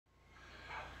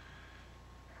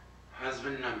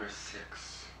Husband number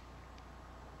 6,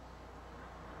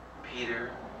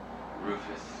 Peter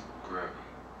Rufus Groby.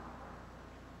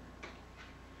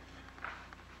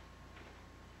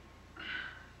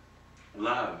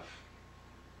 Love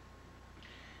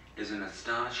is an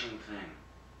astonishing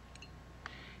thing.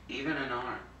 Even in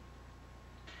art,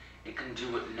 it can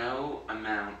do what no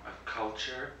amount of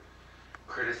culture,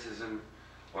 criticism,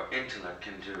 or intellect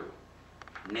can do.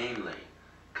 Namely,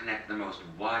 connect the most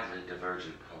widely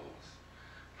divergent poles,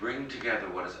 bring together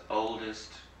what is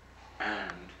oldest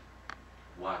and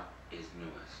what is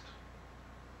newest.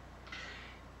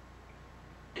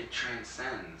 It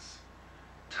transcends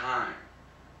time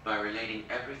by relating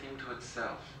everything to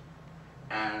itself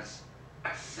as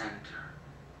a center.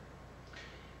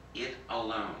 It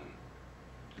alone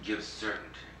gives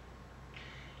certainty.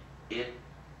 It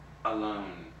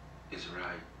alone is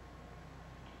right,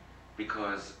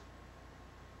 because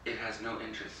it has no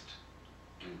interest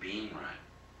in being right.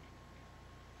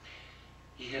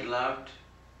 He had loved,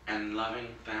 and loving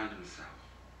found himself.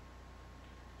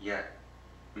 Yet,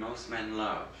 most men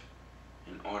love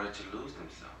in order to lose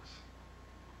themselves.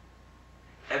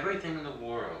 Everything in the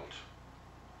world,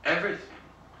 everything,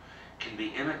 can be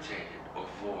imitated or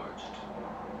forged.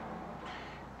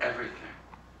 Everything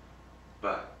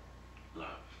but love.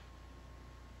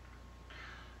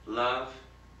 Love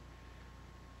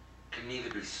can neither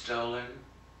be stolen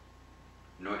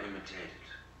nor imitated.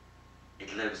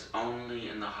 It lives only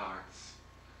in the hearts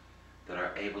that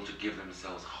are able to give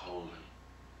themselves wholly.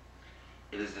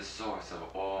 It is the source of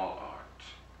all art.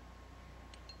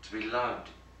 To be loved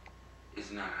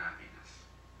is not happiness.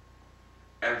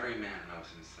 Every man loves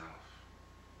himself.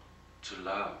 To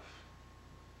love,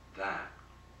 that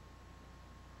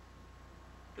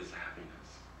is happiness.